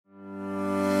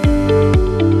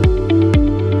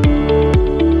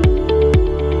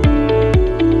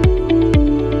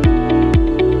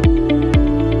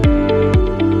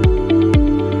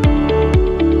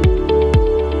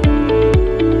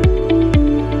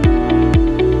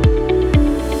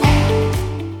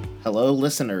Hello,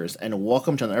 listeners, and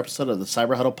welcome to another episode of the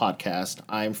Cyber Huddle Podcast.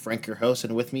 I'm Frank, your host,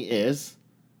 and with me is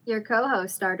your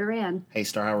co-host, Star Duran. Hey,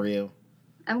 Star, how are you?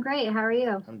 I'm great. How are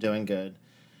you? I'm doing good.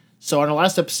 So, on our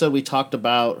last episode, we talked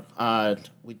about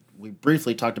we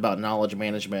briefly talked about knowledge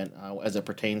management as it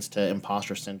pertains to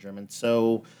imposter syndrome, and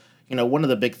so. One of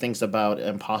the big things about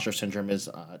imposter syndrome is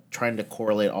trying to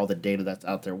correlate all the data that's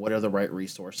out there. What are the right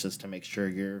resources to make sure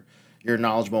you're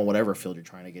knowledgeable in whatever field you're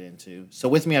trying to get into? So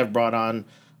with me, I've brought on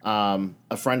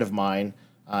a friend of mine,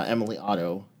 Emily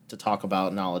Otto, to talk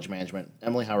about knowledge management.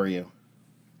 Emily, how are you?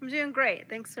 I'm doing great.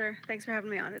 Thanks for having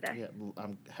me on today. Yeah,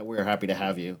 we're happy to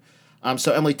have you.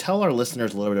 So Emily, tell our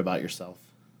listeners a little bit about yourself.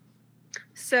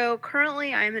 So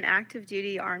currently, I'm an active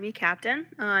duty Army captain.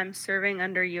 I'm serving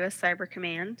under U.S. Cyber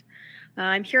Command.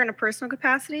 I'm here in a personal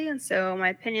capacity, and so my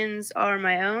opinions are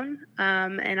my own.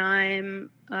 And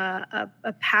I'm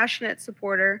a passionate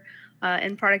supporter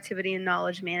in productivity and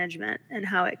knowledge management and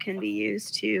how it can be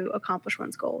used to accomplish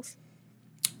one's goals.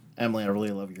 Emily, I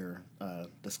really love your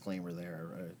disclaimer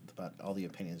there about all the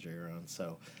opinions are your own.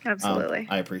 So absolutely,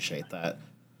 I appreciate that.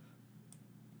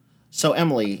 So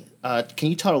Emily, can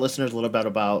you tell our listeners a little bit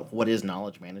about what is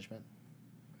knowledge management?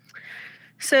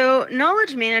 So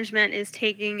knowledge management is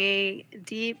taking a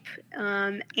deep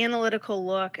analytical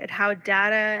look at how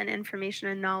data and information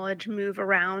and knowledge move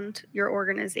around your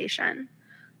organization.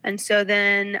 And so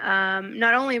then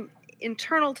not only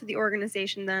internal to the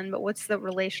organization then, but what's the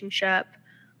relationship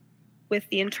with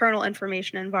the internal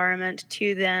information environment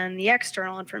to then the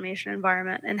external information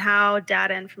environment, and how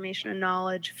data, information, and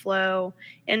knowledge flow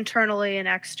internally and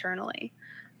externally.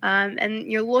 And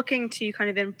you're looking to kind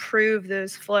of improve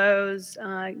those flows,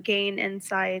 gain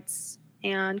insights,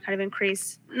 and kind of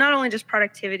increase not only just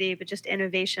productivity, but just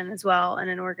innovation as well in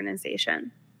an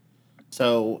organization.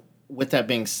 So with that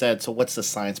being said, so what's the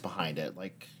science behind it?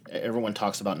 Like, everyone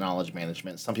talks about knowledge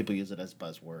management. Some people use it as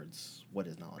buzzwords. What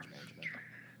is knowledge management?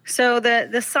 So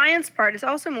the science part is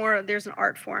also more, there's an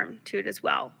art form to it as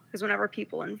well, because whenever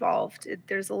people involved,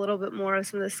 there's a little bit more of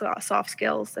some of the soft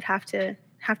skills that have to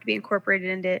be incorporated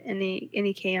into any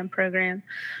KM program.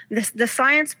 The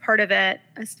science part of it,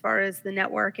 as far as the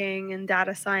networking and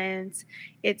data science,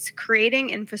 it's creating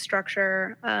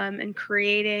infrastructure and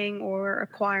creating or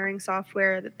acquiring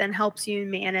software that then helps you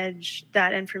manage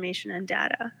that information and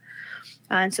data.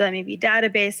 And so that may be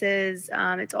databases.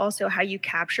 It's also how you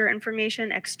capture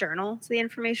information external to the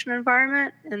information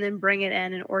environment and then bring it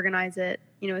in and organize it.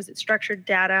 Is it structured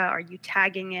data? Are you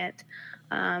tagging it?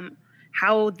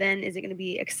 How then is it going to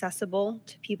be accessible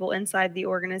to people inside the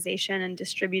organization and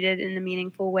distributed in a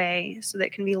meaningful way so that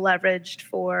it can be leveraged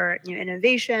for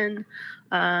innovation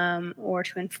or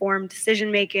to inform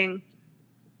decision making?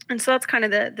 And so that's kind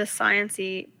of the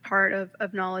sciencey part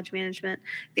of knowledge management.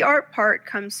 The art part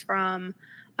comes from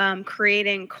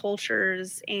creating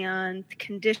cultures and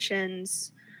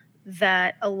conditions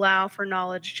that allow for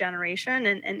knowledge generation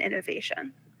and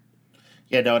innovation.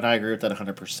 Yeah, no, and I agree with that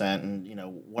 100%. And,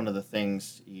 one of the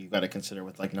things you've got to consider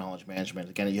with like knowledge management,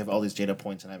 again, you have all these data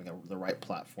points and having the right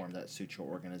platform that suits your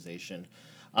organization.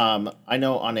 I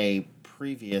know on a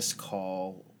previous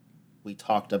call, we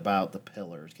talked about the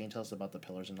pillars. Can you tell us about the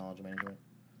pillars in knowledge management?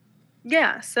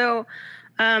 Yeah, so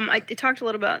I talked a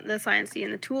little about the sciencey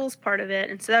and the tools part of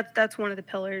it, and so that's one of the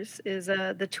pillars is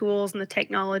the tools and the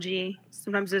technology.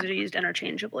 Sometimes those are used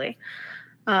interchangeably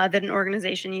that an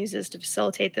organization uses to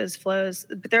facilitate those flows.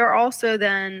 But there are also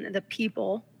then the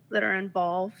people that are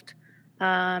involved.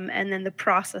 And then the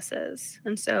processes.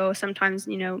 And so sometimes,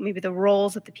 maybe the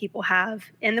roles that the people have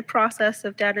in the process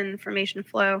of data and information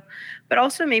flow, but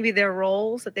also maybe their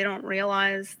roles that they don't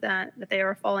realize that they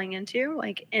are falling into.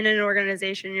 Like in an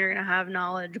organization, you're going to have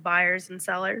knowledge buyers and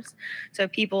sellers. So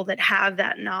people that have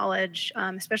that knowledge,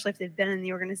 especially if they've been in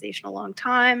the organization a long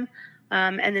time,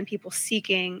 and then people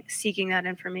seeking that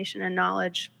information and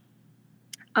knowledge.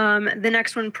 The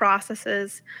next one,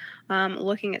 processes.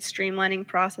 Looking at streamlining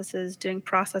processes, doing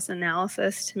process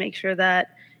analysis to make sure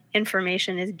that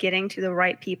information is getting to the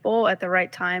right people at the right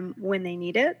time when they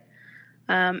need it.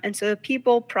 And so the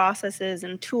people, processes,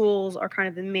 and tools are kind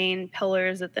of the main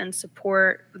pillars that then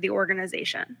support the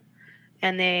organization.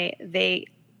 And they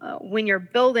when you're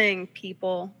building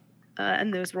people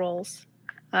and those roles,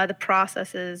 the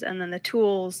processes, and then the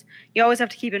tools, you always have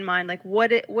to keep in mind, like,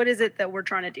 what is it that we're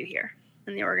trying to do here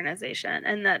in the organization,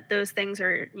 and that those things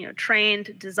are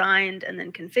trained, designed, and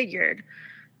then configured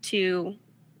to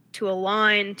to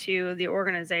align to the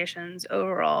organization's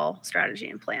overall strategy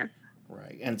and plan.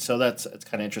 Right. And so it's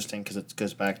kind of interesting because it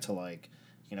goes back to like,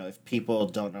 if people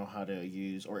don't know how to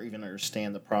use or even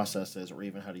understand the processes or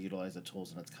even how to utilize the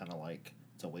tools, and it's kind of like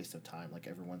it's a waste of time. Like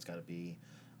everyone's got to be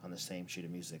on the same sheet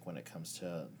of music when it comes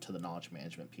to the knowledge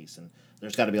management piece, and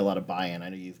there's got to be a lot of buy-in. I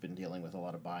know you've been dealing with a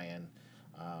lot of buy-in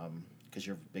because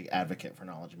you're a big advocate for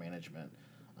knowledge management.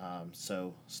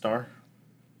 So, Star.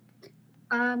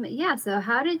 Yeah, so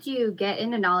how did you get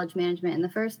into knowledge management in the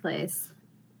first place?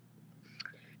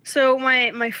 So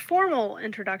my formal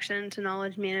introduction to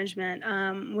knowledge management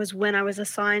was when I was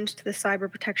assigned to the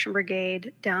Cyber Protection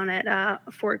Brigade down at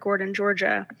Fort Gordon,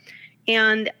 Georgia.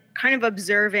 And kind of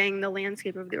observing the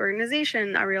landscape of the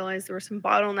organization, I realized there were some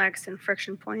bottlenecks and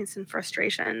friction points and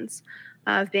frustrations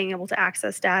of being able to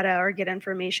access data or get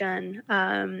information,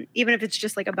 even if it's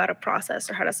just like about a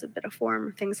process or how to submit a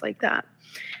form, things like that.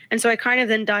 And so I kind of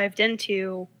then dived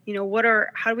into,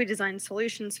 how do we design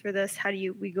solutions for this? How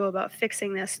do we go about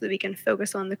fixing this so that we can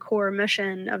focus on the core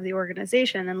mission of the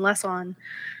organization and less on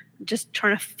just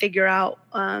trying to figure out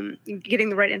getting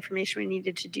the right information we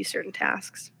needed to do certain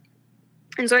tasks.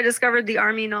 And so I discovered the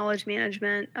Army Knowledge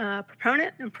Management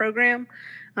proponent and program,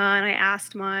 and I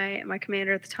asked my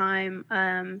commander at the time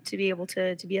to be able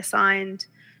to be assigned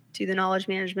to the knowledge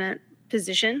management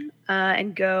position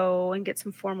and go and get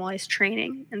some formalized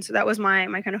training. And so that was my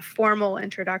kind of formal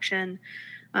introduction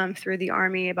through the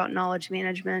Army about knowledge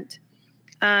management.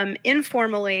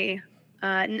 Informally,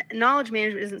 knowledge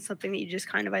management isn't something that you just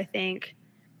kind of, I think,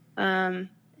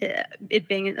 it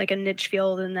being like a niche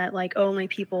field and that like only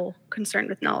people concerned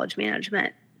with knowledge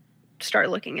management start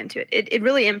looking into it. It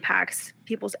really impacts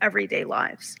people's everyday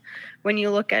lives. When you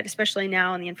look at, especially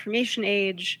now in the information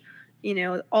age,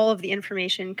 all of the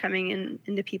information coming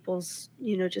into people's,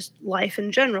 just life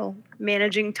in general,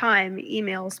 managing time,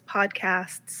 emails,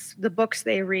 podcasts, the books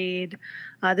they read,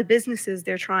 the businesses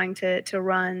they're trying to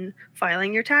run,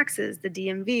 filing your taxes, the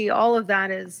DMV, all of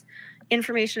that is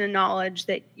information and knowledge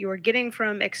that you are getting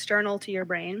from external to your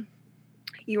brain.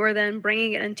 You are then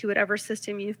bringing it into whatever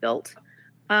system you've built,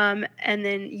 and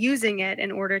then using it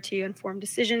in order to inform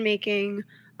decision making,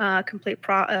 complete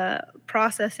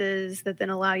processes that then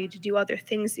allow you to do other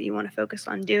things that you want to focus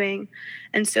on doing.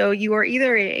 And so you are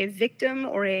either a victim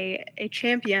or a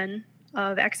champion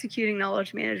of executing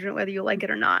knowledge management, whether you like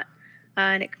it or not.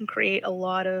 And it can create a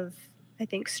lot of, I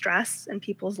think, stress in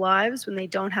people's lives when they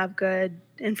don't have good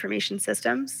information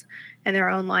systems in their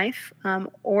own life,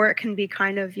 or it can be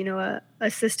kind of,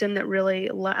 a system that really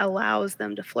allows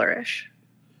them to flourish.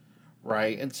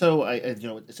 Right, and so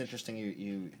it's interesting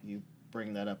you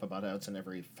bring that up about how it's in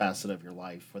every facet of your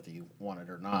life, whether you want it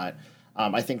or not.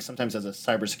 I think sometimes as a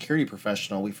cybersecurity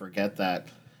professional, we forget that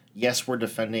yes, we're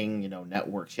defending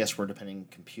networks, yes, we're defending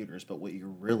computers, but what you're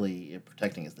really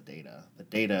protecting is the data. The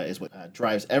data is what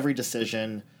drives every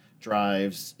decision,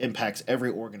 impacts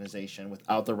every organization.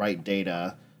 Without the right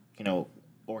data,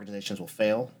 organizations will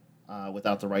fail.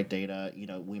 Without the right data,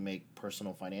 we make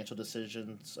personal financial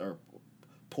decisions or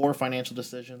poor financial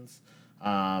decisions.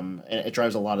 And it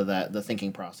drives a lot of the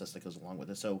thinking process that goes along with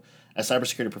it. So, as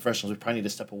cybersecurity professionals, we probably need to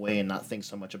step away and not think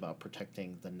so much about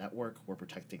protecting the network. We're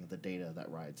protecting the data that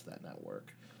rides that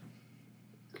network.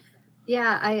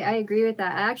 Yeah, I agree with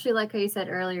that. I actually like how you said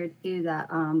earlier too that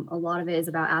a lot of it is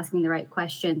about asking the right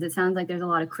questions. It sounds like there's a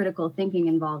lot of critical thinking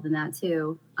involved in that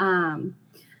too.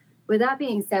 With that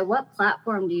being said, what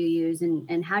platform do you use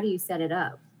and how do you set it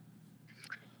up?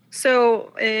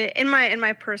 So in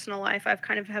my personal life, I've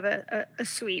kind of have a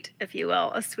suite, if you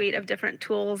will, a suite of different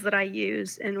tools that I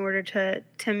use in order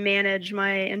to manage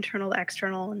my internal to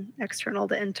external and external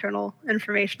to internal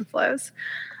information flows.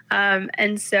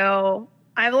 And so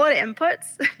I have a lot of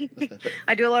inputs.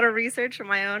 I do a lot of research on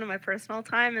my own in my personal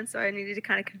time. And so I needed to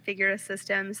kind of configure a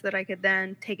system so that I could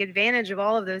then take advantage of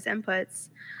all of those inputs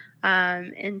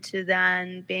into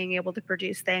then being able to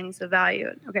produce things of value.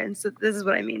 Okay, and so this is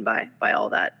what I mean by all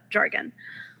that jargon.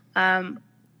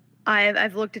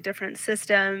 I've looked at different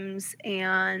systems,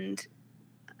 and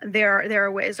there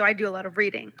are ways. So I do a lot of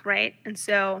reading, right? And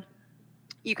so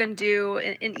you can do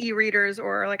in e-readers,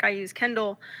 or like I use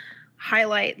Kindle,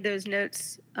 highlight those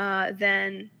notes,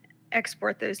 then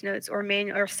export those notes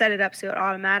or set it up so it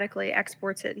automatically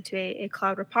exports it into a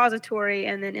cloud repository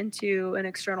and then into an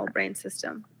external brain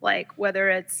system, like whether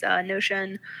it's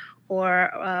Notion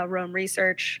or Roam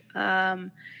Research,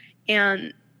 and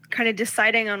kind of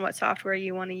deciding on what software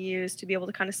you want to use to be able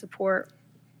to kind of support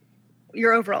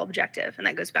your overall objective. And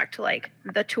that goes back to like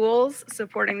the tools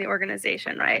supporting the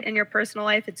organization, right? In your personal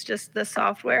life, it's just the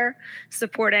software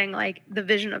supporting like the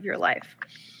vision of your life.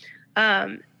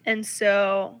 And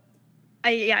so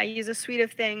I use a suite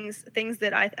of things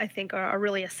that I think are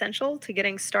really essential to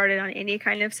getting started on any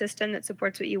kind of system that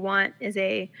supports what you want is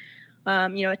a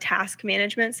task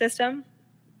management system.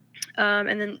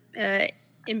 And then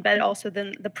embed also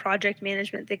then the project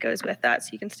management that goes with that, so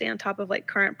you can stay on top of like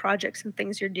current projects and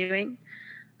things you're doing.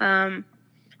 Um,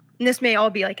 and this may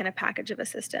all be like in a package of a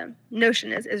system.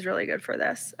 Notion is really good for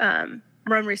this.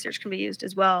 Roam research can be used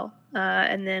as well.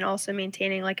 And then also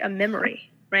maintaining like a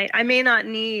memory, right? I may not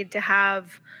need to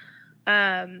have,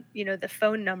 the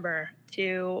phone number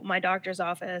to my doctor's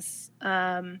office,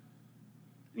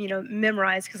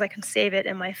 memorized because I can save it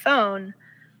in my phone.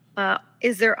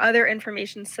 Is there other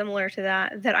information similar to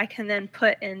that I can then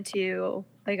put into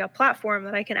like a platform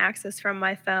that I can access from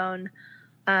my phone,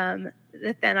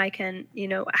 that then I can,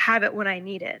 have it when I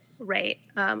need it, right?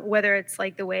 Whether it's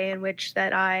like the way in which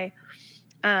that I,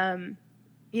 um,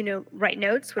 write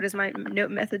notes, what is my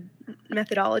note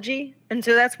methodology? And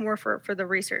so that's more for the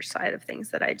research side of things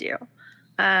that I do.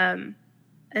 Um,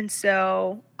 and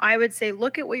so I would say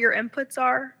look at what your inputs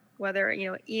are, whether,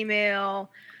 email,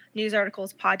 news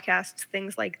articles, podcasts,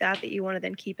 things like that you want to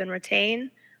then keep and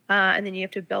retain. And then you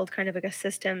have to build kind of like a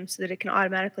system so that it can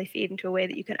automatically feed into a way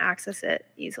that you can access it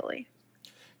easily.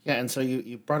 Yeah, and so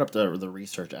you brought up the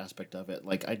research aspect of it.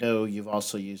 Like I know you've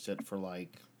also used it for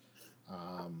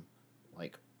um,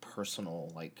 like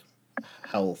personal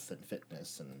health and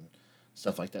fitness and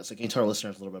stuff like that. So can you tell our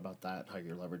listeners a little bit about that? How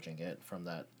you're leveraging it from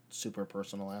that super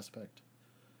personal aspect?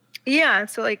 Yeah,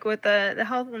 so like with the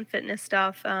health and fitness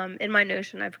stuff, in my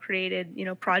Notion, I've created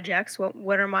projects.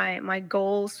 What are my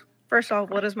goals? First off,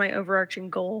 what is my overarching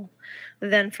goal?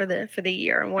 Then for the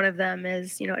year, and one of them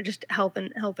is just health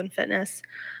and fitness.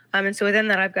 And so within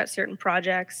that, I've got certain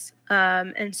projects,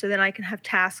 and so then I can have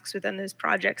tasks within those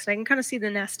projects, and I can kind of see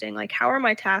the nesting, like how are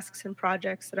my tasks and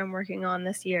projects that I'm working on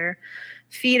this year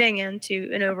feeding into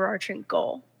an overarching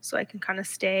goal, so I can kind of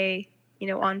stay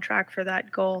on track for that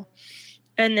goal.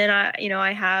 And then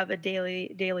I have a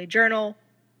daily journal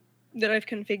that I've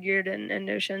configured in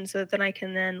Notion so that then I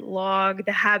can then log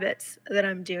the habits that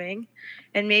I'm doing.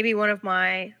 And maybe part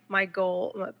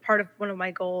of one of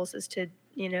my goals is to,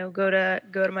 go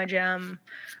to my gym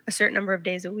a certain number of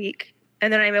days a week.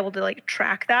 And then I'm able to like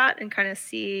track that and kind of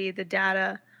see the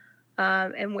data,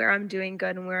 and where I'm doing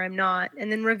good and where I'm not,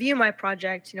 and then review my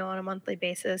project, on a monthly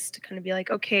basis to kind of be like,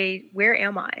 okay, where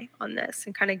am I on this,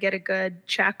 and kind of get a good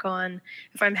check on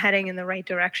if I'm heading in the right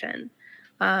direction.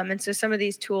 And so some of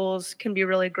these tools can be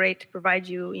really great to provide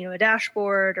you, a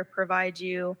dashboard or provide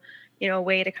you, a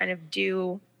way to kind of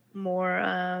do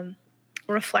more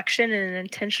reflection in an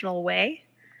intentional way.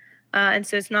 And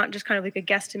so it's not just kind of like a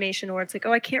guesstimation where it's like,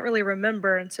 oh, I can't really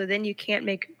remember. And so then you can't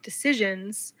make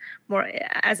decisions more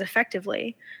as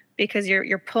effectively because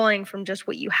you're pulling from just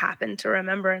what you happen to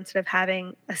remember instead of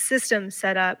having a system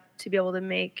set up to be able to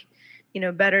make,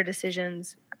 better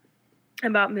decisions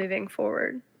about moving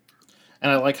forward.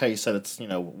 And I like how you said it's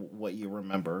what you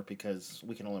remember because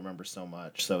we can only remember so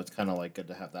much. So it's kind of like good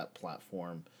to have that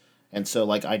platform. And so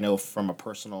like I know from a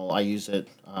personal, I use it.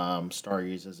 Star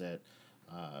uses it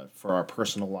for our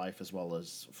personal life as well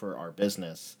as for our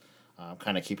business.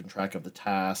 Kind of keeping track of the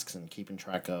tasks and keeping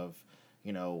track of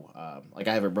like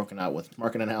I have it broken out with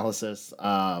market analysis.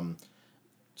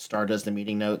 Star does the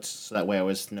meeting notes, so that way I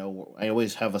always know. I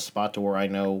always have a spot to where I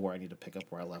know where I need to pick up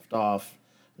where I left off.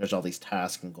 There's all these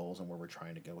tasks and goals and where we're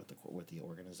trying to go with the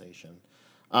organization.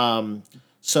 Um,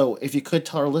 so, if you could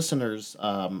tell our listeners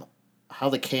how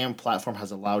the CAM platform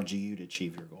has allowed you to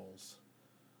achieve your goals.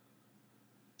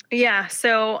 Yeah.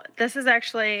 So this is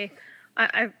actually,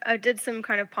 I did some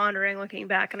kind of pondering looking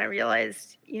back, and I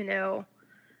realized,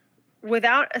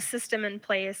 without a system in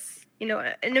place, and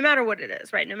no matter what it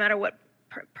is, right? No matter what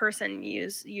person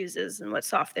uses and what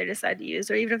software they decide to use,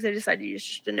 or even if they decide to use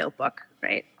just a notebook,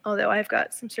 right? Although I've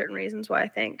got some certain reasons why I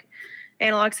think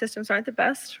analog systems aren't the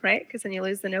best, right? Because then you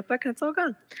lose the notebook and it's all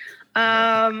gone.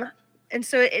 And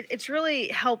so it's really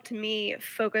helped me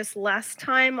focus less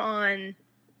time on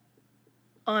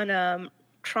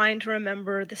trying to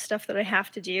remember the stuff that I have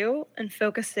to do and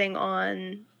focusing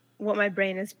on what my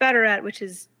brain is better at, which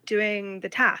is doing the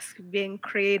task, being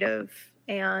creative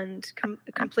and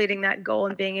completing that goal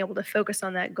and being able to focus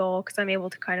on that goal because I'm able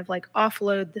to kind of like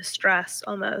offload the stress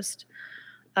almost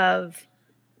of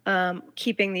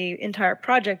keeping the entire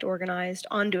project organized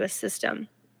onto a system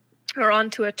or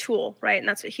onto a tool, right? And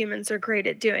that's what humans are great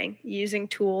at doing, using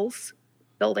tools,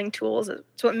 building tools.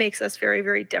 It's what makes us very,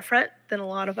 very different than a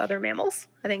lot of other mammals.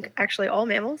 I think actually all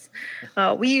mammals,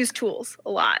 we use tools a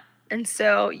lot. And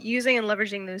so using and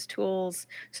leveraging those tools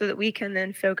so that we can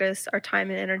then focus our time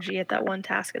and energy at that one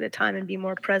task at a time and be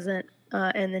more present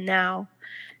in the now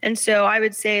And so I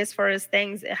would say, as far as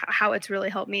things, how it's really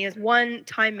helped me is, one,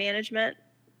 time management.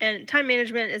 And time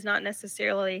management is not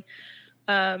necessarily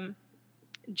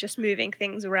just moving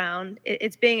things around.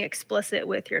 It's being explicit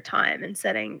with your time and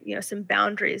setting, some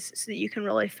boundaries so that you can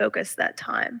really focus that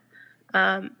time.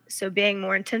 So being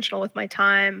more intentional with my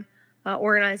time,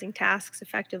 organizing tasks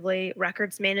effectively,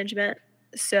 records management.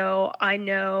 So I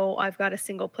know I've got a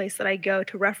single place that I go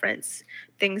to reference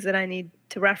things that I need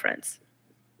to reference.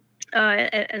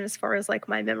 And as far as like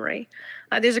my memory,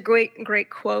 there's a great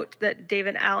quote that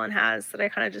David Allen has that I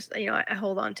kind of just, I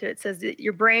hold on to. It says that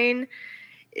your brain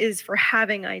is for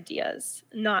having ideas,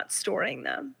 not storing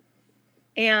them.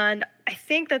 And I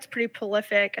think that's pretty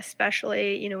prolific,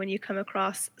 especially, when you come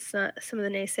across some of the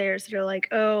naysayers that are like,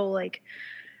 oh, like,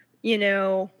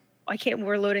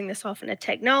 we're loading this off into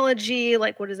technology.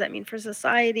 Like, what does that mean for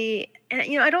society? And,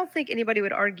 I don't think anybody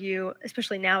would argue,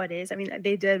 especially nowadays. I mean,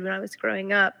 they did when I was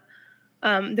growing up,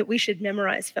 that we should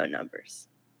memorize phone numbers,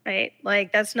 right?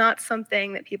 Like, that's not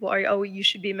something that people are, oh, you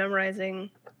should be memorizing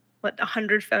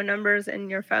 100 phone numbers in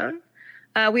your phone.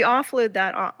 We offload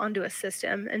that onto a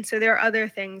system. And so there are other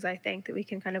things I think that we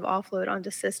can kind of offload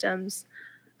onto systems,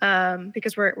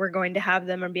 because we're going to have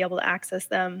them and be able to access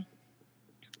them.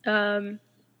 And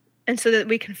so that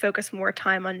we can focus more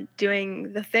time on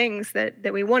doing the things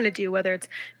that we want to do, whether it's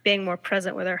being more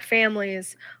present with our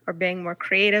families or being more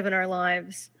creative in our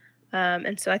lives.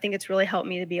 And so I think it's really helped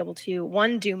me to be able to,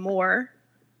 one, do more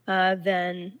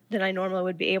than I normally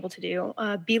would be able to do,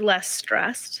 be less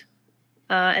stressed,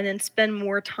 and then spend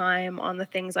more time on the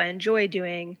things I enjoy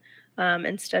doing,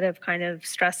 instead of kind of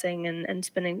stressing and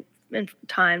spending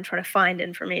time trying to find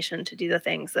information to do the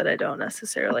things that I don't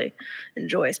necessarily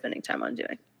enjoy spending time on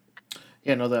doing.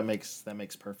 Yeah, no, that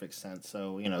makes perfect sense.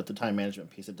 So, the time management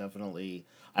piece,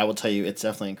 I will tell you, it's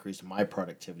definitely increased my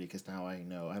productivity because now I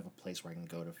know I have a place where I can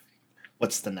go to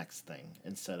what's the next thing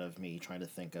instead of me trying to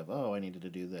think of, oh, I needed to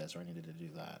do this or I needed to do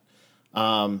that.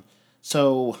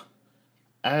 So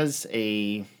as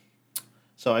a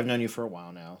so I've known you for a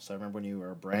while now. So I remember when you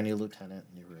were a brand new lieutenant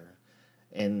and you were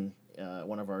in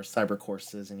one of our cyber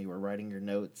courses and you were writing your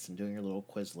notes and doing your little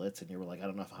Quizlets and you were like, I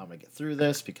don't know how I'm gonna get through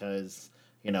this because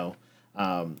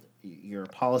you're a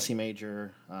policy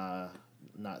major,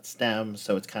 not STEM.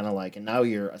 So it's kind of like, and now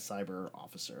you're a cyber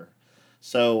officer.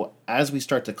 So as we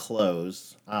start to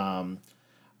close,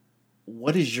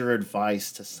 what is your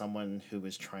advice to someone who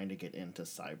is trying to get into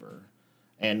cyber?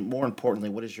 And more importantly,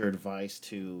 what is your advice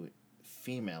to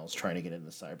females trying to get into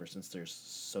cyber since there's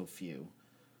so few?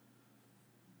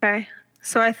 Okay.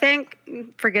 So I think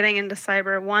for getting into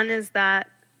cyber, one is that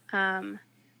um,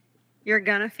 you're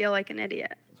going to feel like an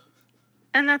idiot.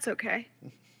 And that's okay,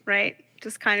 right?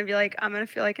 Just kind of be like, I'm going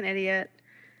to feel like an idiot,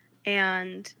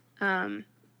 and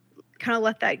kind of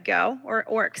let that go,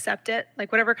 or accept it.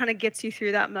 Like, whatever kind of gets you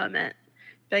through that moment.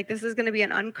 Be like, this is going to be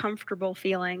an uncomfortable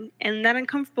feeling. And that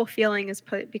uncomfortable feeling is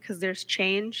put because there's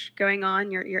change going on.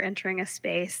 You're entering a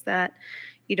space that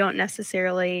you don't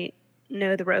necessarily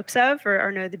know the ropes of,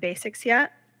 or know the basics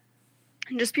yet.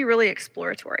 And just be really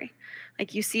exploratory.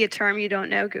 Like, you see a term you don't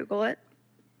know, Google it.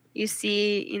 You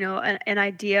see, an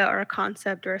idea or a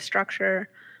concept or a structure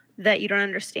that you don't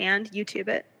understand, YouTube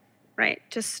it, right?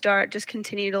 Just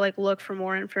continue to like look for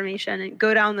more information and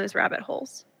go down those rabbit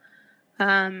holes.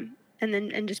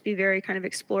 And just be very kind of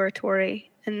exploratory.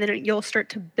 And then you'll start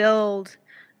to build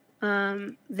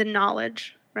the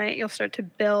knowledge, right? You'll start to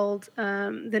build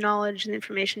the knowledge and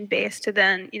information base to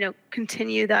then,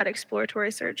 continue that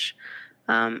exploratory search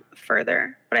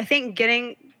further. But I think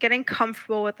getting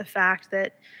comfortable with the fact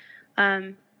that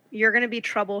you're going to be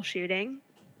troubleshooting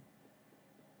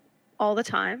all the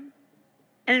time.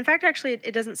 And in fact, actually,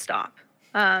 it doesn't stop.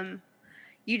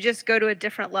 You just go to a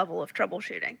different level of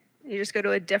troubleshooting. You just go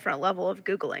to a different level of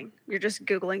Googling. You're just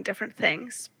Googling different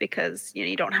things because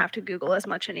you don't have to Google as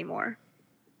much anymore.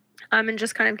 And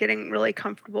just kind of getting really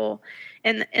comfortable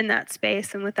in that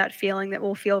space and with that feeling that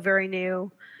will feel very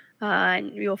new,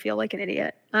 and you'll feel like an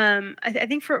idiot. I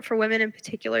think for women in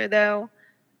particular, though,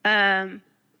 I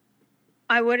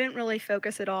wouldn't really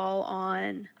focus at all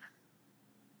on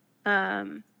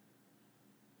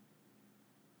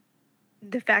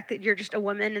the fact that you're just a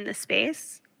woman in the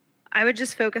space. I would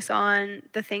just focus on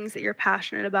the things that you're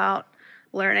passionate about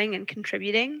learning and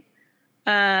contributing.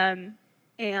 Um,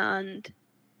 and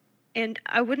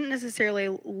I wouldn't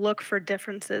necessarily look for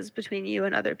differences between you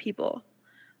and other people.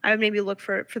 I would maybe look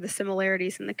for the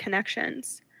similarities and the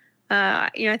connections.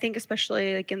 I think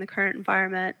especially like in the current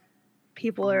environment,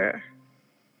 people are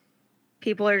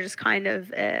just kind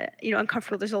of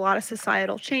uncomfortable. There's a lot of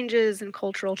societal changes and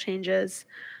cultural changes,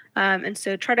 and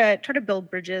so try to build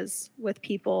bridges with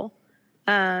people,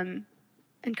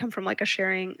 and come from like a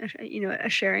sharing,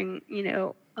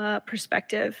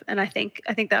 perspective. And I think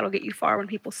that'll get you far when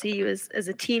people see you as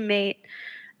a teammate,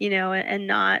 and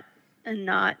not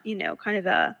kind of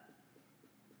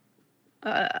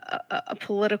a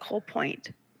political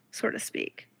point, so to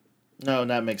speak. No,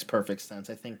 that makes perfect sense.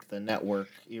 I think the network,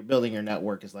 you're building your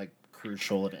network is like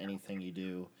crucial in anything you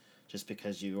do. Just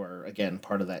because you are again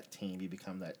part of that team, you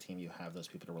become that team. You have those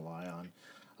people to rely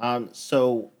on.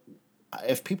 So,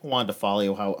 if people wanted to follow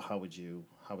you, how would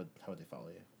they follow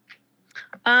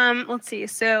you? Let's see.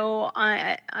 So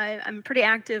I'm pretty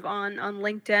active on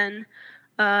LinkedIn.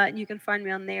 You can find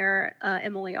me on there,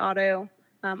 Emily Otto.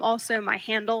 Also, my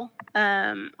handle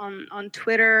on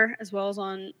Twitter as well as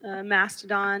on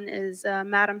Mastodon is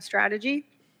Madam Strategy.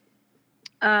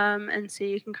 And so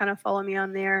you can kind of follow me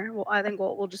on there. Well, I think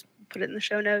we'll just put it in the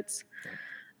show notes.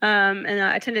 And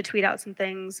I tend to tweet out some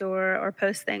things or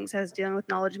post things as dealing with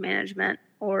knowledge management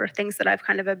or things that I've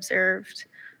kind of observed.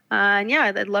 And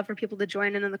yeah, I'd love for people to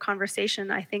join in the conversation.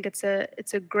 I think it's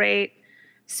a great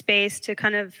space to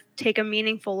kind of take a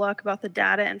meaningful look about the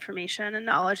data, information, and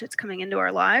knowledge that's coming into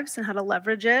our lives and how to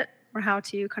leverage it or how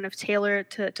to kind of tailor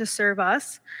it to serve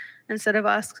us instead of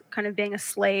us kind of being a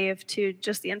slave to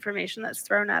just the information that's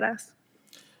thrown at us.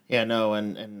 Yeah, no,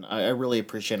 and I really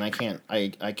appreciate it. And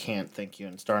I can't thank you,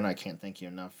 and Star and I can't thank you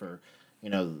enough for,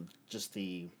 just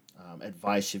the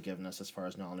advice you've given us as far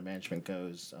as knowledge management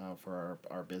goes for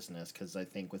our business. Because I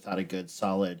think without a good,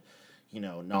 solid,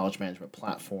 knowledge management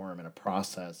platform and a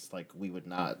process, like we would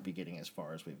not be getting as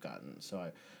far as we've gotten. So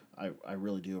I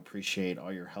really do appreciate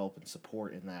all your help and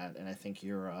support in that, and I think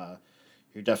you're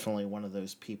definitely one of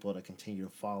those people to continue to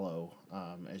follow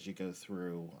as you go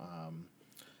through.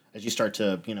 As you start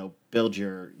to build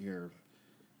your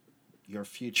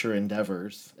future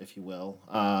endeavors, if you will,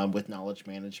 with knowledge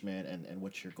management and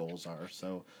what your goals are.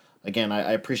 So again,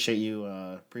 I appreciate you,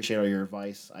 appreciate all your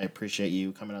advice. I appreciate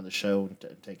you coming on the show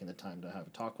and taking the time to have a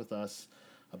talk with us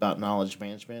about knowledge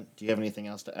management. Do you have anything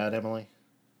else to add, Emily?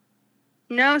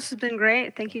 No, this has been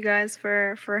great. Thank you guys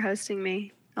for hosting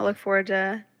me. I look forward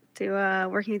to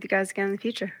working with you guys again in the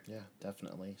future. Yeah,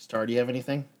 definitely. Star, do you have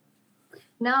anything?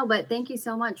 No, but thank you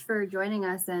so much for joining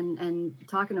us and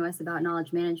talking to us about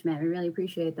knowledge management. We really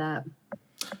appreciate that.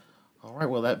 All right.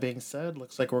 Well, that being said,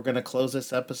 looks like we're going to close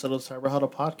this episode of Cyber Huddle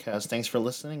Podcast. Thanks for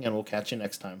listening, and we'll catch you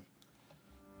next time.